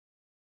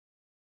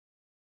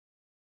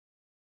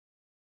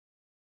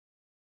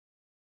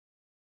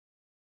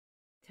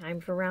Time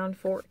for round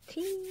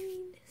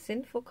 14,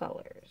 Sinful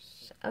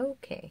Colors.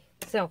 Okay,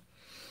 so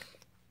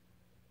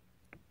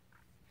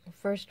the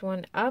first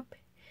one up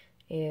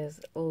is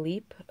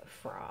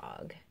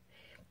Leapfrog.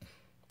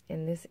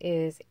 And this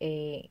is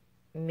a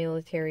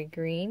military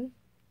green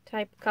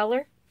type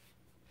color.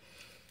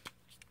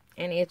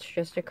 And it's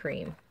just a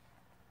cream.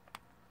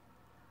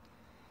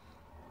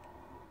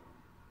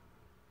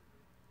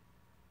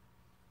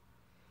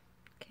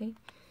 Okay,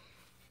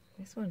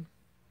 this one.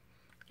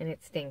 And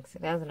it stinks.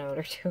 It has an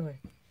odor to it.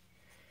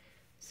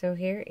 So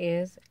here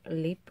is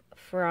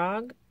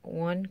Leapfrog,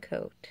 one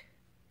coat.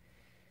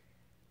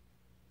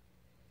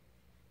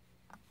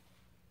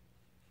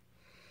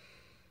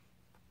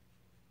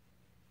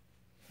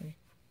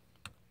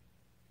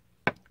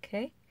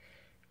 Okay,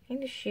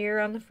 kind of sheer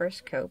on the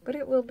first coat, but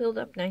it will build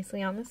up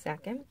nicely on the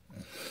second.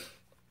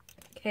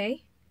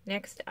 Okay,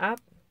 next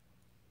up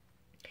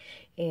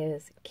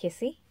is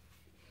Kissy.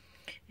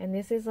 And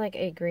this is like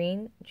a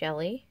green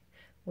jelly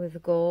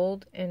with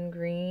gold and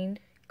green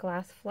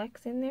glass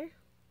flecks in there.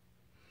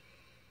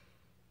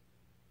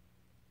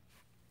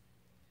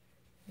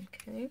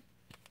 Okay.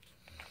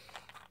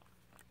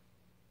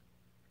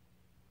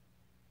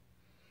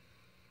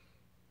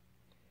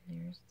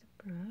 There's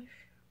the brush.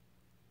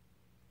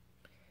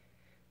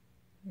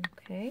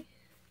 Okay.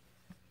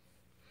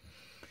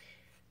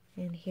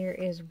 And here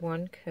is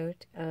one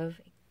coat of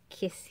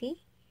Kissy.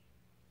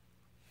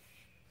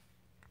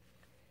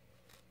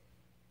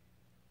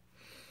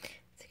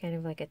 It's kind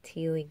of like a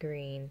tealy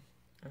green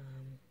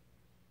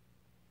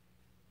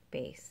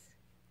base.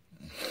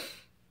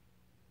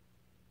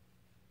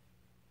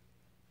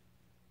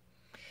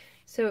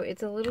 So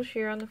it's a little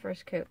sheer on the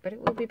first coat, but it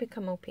will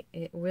become opaque.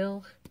 It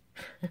will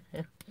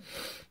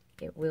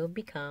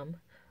become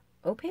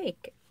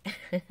opaque.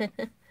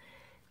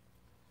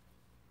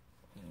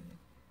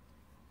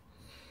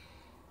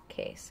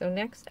 Okay, so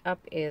next up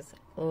is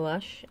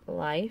Lush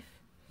Life,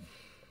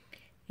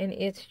 and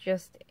it's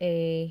just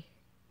a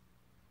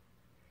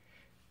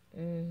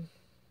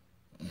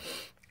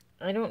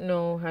I don't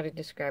know how to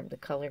describe the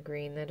color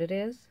green that it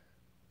is.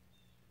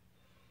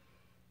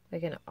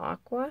 Like an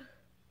aqua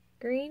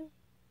green.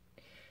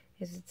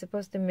 Is it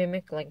supposed to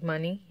mimic like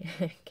money?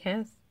 I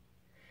guess.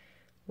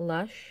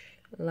 Lush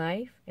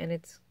Life, and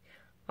it's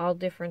all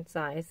different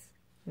size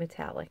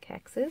metallic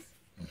hexes.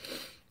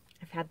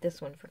 I've had this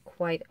one for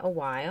quite a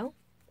while.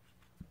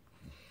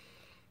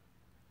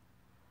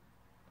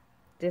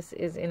 This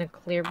is in a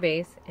clear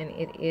base, and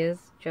it is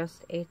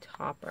just a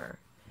topper.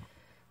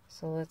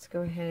 So let's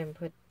go ahead and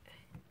put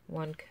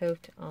one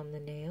coat on the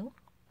nail.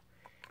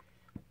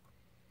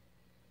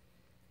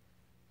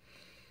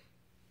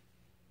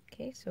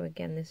 Okay, so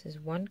again, this is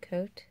one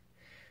coat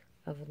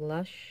of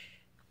Lush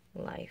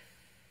Life.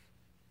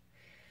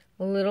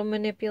 A little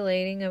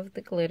manipulating of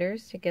the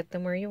glitters to get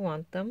them where you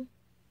want them.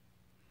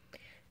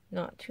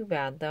 Not too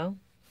bad though.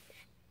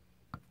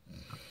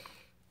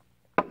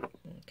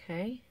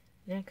 Okay,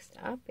 next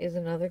up is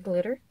another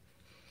glitter.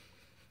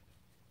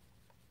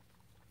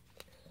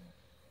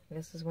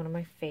 This is one of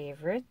my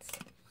favorites.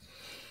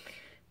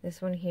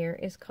 This one here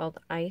is called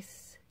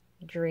Ice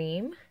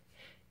Dream,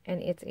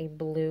 and it's a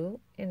blue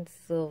and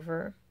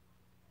silver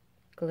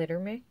glitter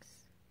mix.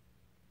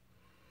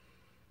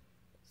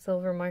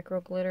 Silver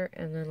micro glitter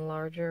and then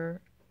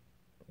larger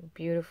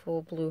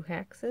beautiful blue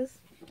hexes.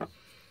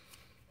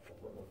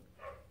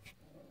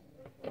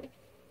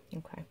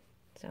 Okay,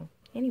 so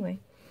anyway,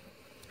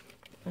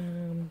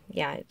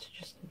 yeah, it's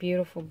just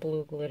beautiful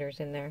blue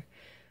glitters in there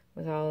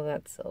with all of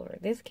that silver.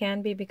 This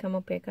can become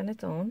opaque on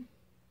its own.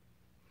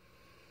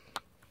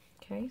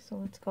 Okay, so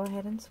let's go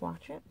ahead and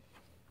swatch it.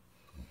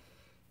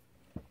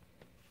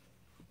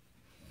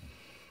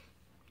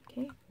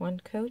 Okay, one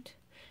coat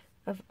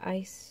of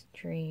Ice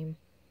Dream.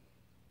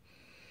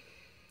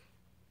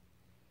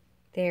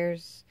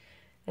 There's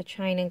a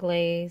China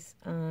glaze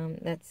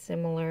that's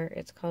similar.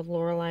 It's called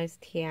Lorelei's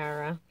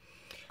Tiara.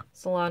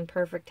 Salon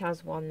Perfect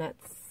has one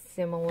that's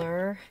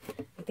similar.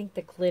 I think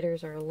the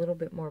glitters are a little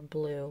bit more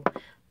blue.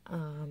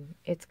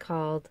 It's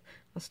called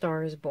A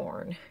Star is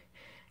Born.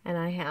 And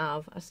I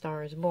have A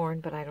Star is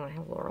Born, but I don't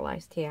have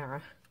Lorelei's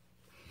Tiara.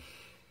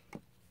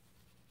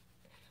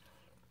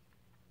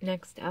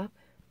 Next up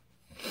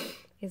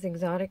is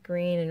Exotic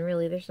Green, and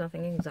really there's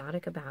nothing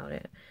exotic about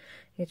it.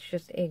 It's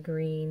just a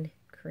green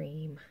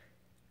cream.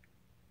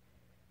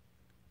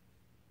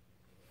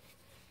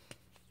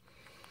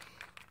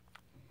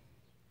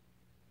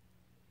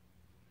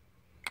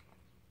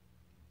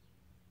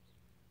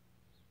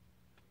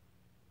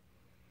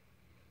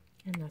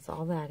 And that's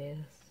all that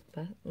is.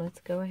 But let's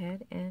go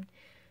ahead and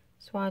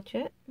swatch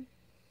it.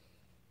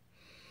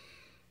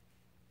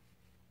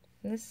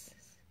 This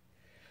is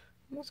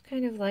almost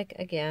kind of like,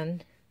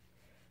 again,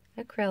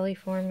 a Crelly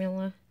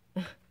formula.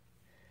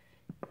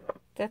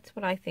 That's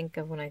what I think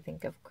of when I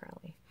think of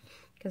Crelly.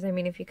 Because, I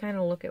mean, if you kind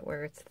of look at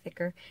where it's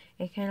thicker,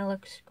 it kind of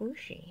looks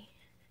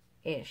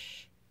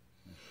squishy-ish.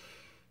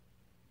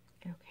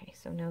 Okay,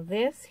 so now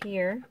this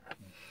here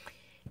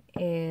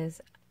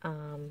is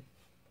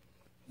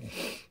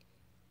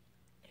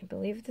I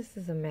believe this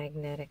is a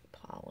magnetic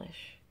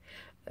polish.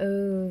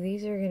 Oh,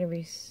 these are going to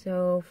be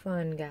so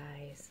fun,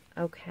 guys.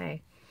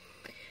 Okay.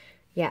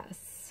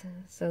 Yes.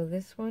 So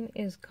this one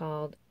is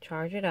called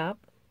Charge It Up.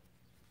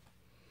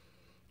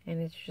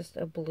 And it's just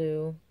a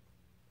blue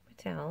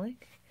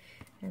metallic.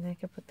 And I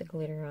can put the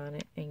glitter on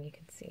it and you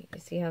can see.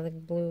 You see how the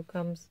blue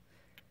comes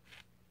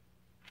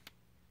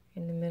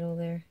in the middle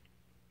there?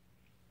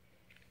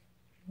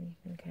 You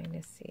can kind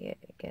of see it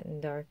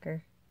getting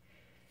darker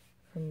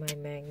from my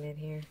magnet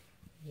here.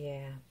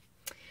 Yeah.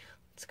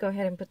 Let's go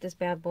ahead and put this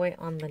bad boy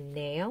on the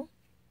nail.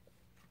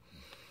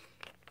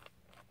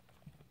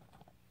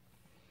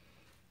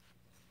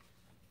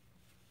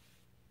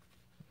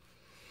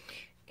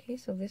 Okay,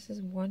 so this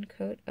is one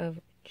coat of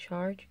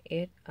Charge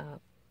It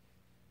Up.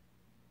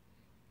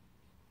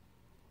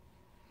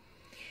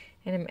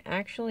 And I'm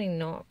actually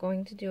not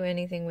going to do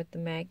anything with the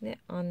magnet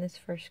on this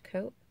first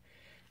coat.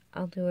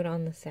 I'll do it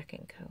on the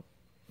second coat.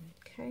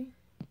 Okay.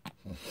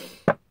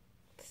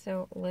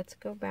 So let's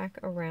go back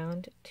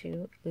around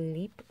to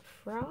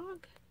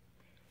Leapfrog.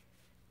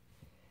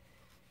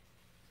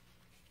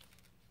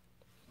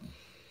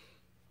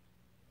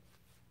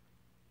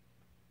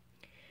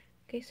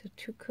 Okay, so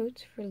 2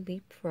 coats for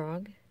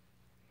Leapfrog.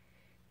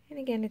 And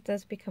again, it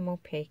does become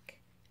opaque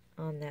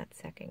on that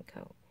second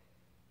coat.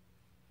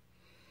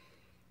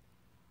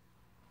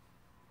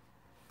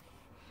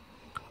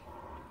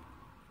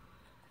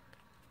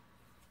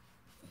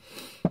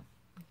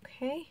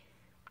 Okay.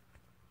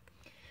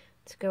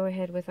 Let's go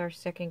ahead with our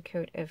second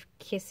coat of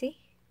Kissy.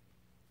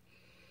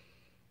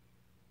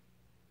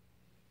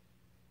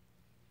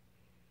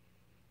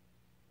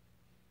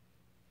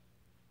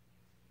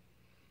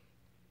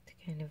 It's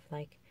kind of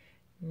like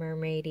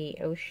mermaidy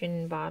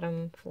ocean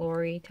bottom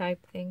flory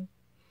type thing.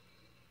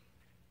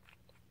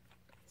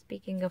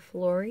 Speaking of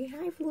Flory,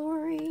 hi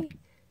Flory.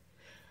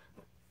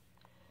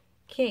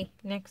 Okay,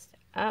 next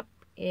up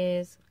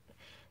is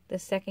the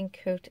second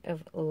coat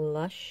of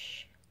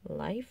Lush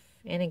Life.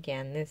 And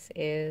again, this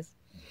is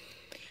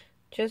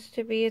just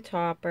to be a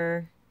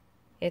topper.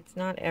 It's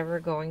not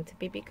ever going to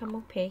become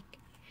opaque.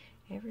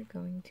 Ever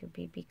going to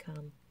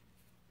become.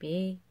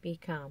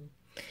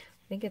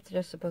 I think it's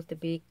just supposed to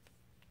be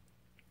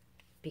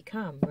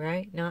become,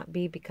 right? Not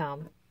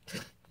become.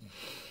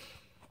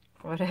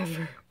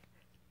 Whatever.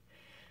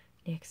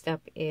 Next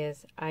up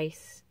is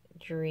Ice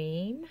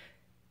Dream.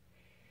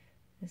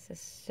 This is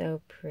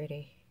so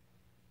pretty.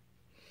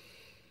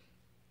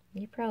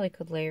 You probably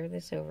could layer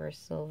this over a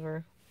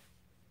silver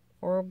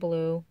or a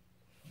blue,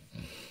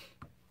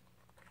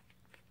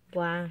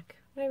 black,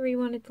 whatever you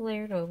wanted to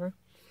layer it over.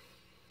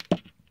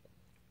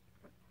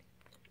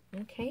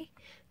 Okay,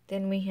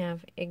 then we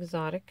have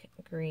Exotic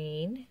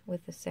Green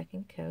with the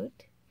second coat.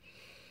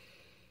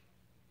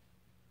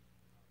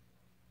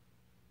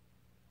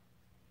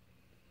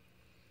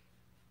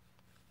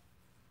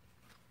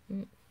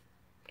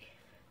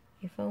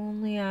 If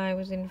only I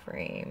was in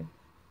frame.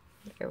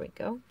 There we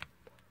go.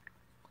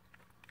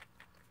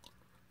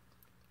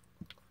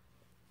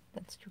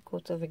 That's 2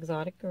 coats of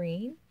Exotic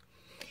Green.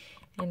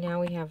 And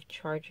now we have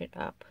Charge It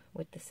Up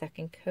with the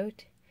second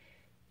coat.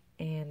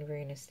 And we're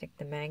going to stick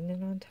the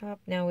magnet on top.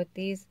 Now with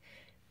these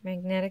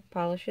magnetic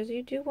polishes,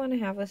 you do want to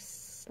have a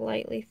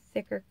slightly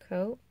thicker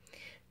coat.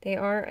 They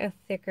are a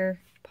thicker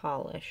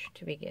polish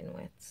to begin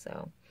with.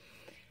 So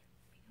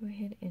go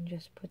ahead and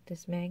just put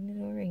this magnet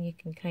over and you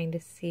can kind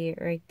of see it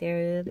right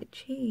there that it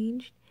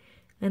changed.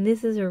 And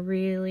this is a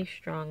really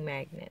strong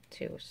magnet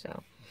too,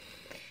 so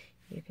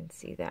you can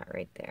see that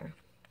right there.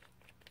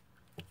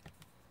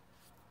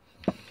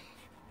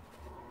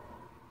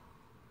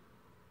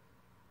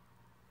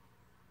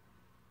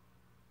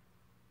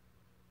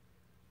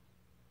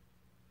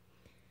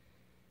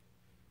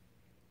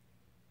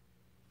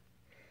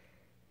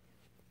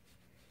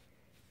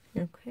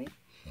 Okay,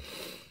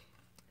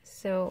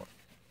 so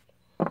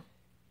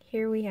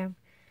here we have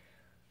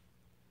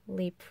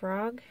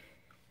Leapfrog.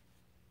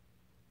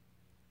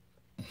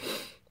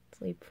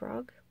 It's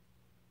Leapfrog.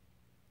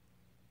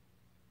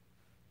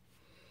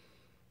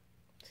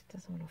 It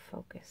doesn't want to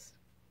focus.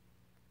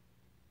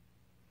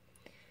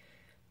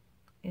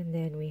 And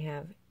then we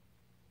have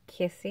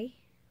Kissy,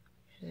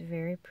 which is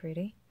very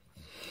pretty.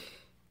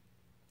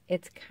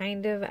 It's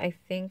kind of, I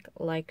think,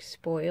 like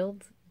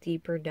Spoiled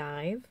Deeper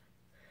Dive.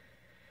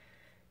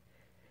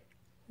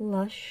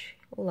 Lush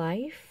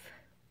Life,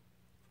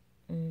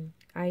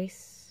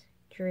 Ice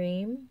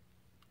Dream,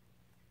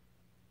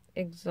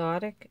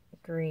 Exotic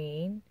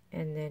Green,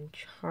 and then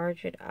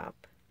Charge It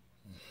Up.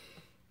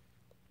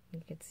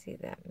 You can see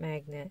that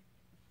magnet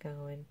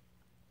going.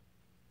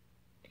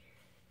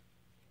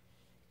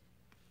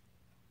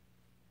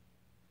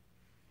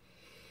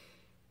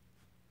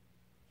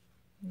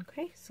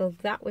 Okay, so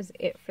that was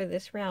it for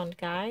this round,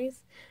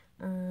 guys.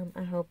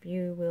 I hope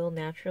you will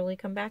naturally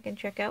come back and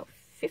check out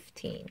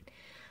 15.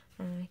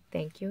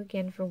 Thank you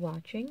again for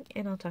watching,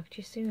 and I'll talk to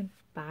you soon.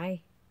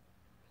 Bye.